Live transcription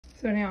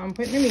So now I'm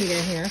putting the meat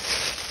in here.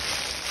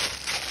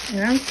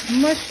 And I'm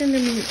smushing the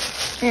meat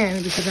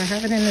in because I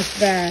have it in this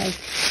bag.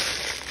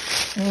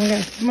 And we're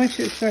going to smush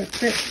it so it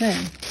fits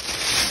in.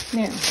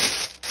 Now,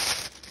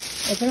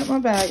 open up my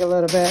bag a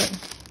little bit.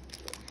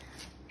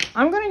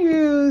 I'm going to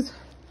use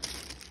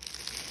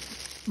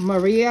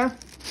Maria.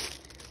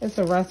 It's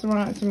a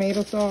restaurant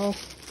tomato sauce.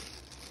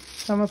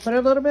 So I'm going to put a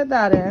little bit of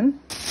that in.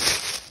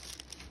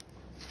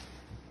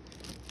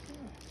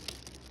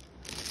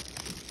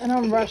 And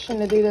I'm rushing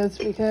to do this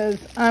because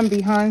I'm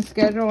behind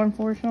schedule,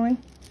 unfortunately.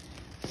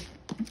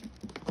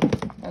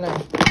 I know.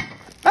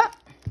 Ah!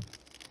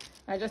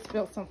 I just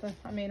spilled something.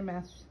 I made a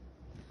mess.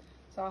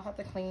 So I'll have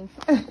to clean.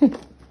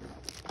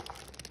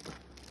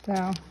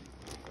 So,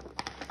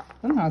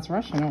 sometimes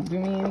rushing don't do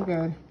me any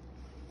good.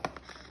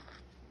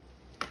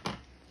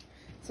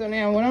 So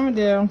now what I'm going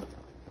to do,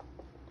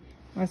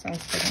 my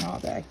son's taking all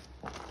day.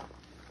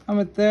 I'm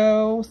going to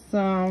throw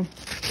some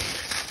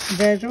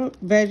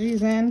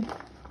veggies in.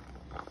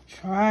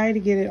 Try to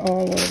get it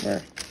all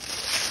over.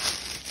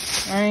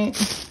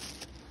 Alright?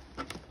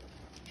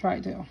 Try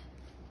to.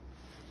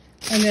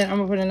 And then I'm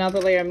going to put another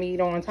layer of meat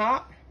on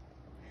top.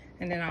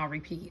 And then I'll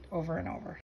repeat over and over.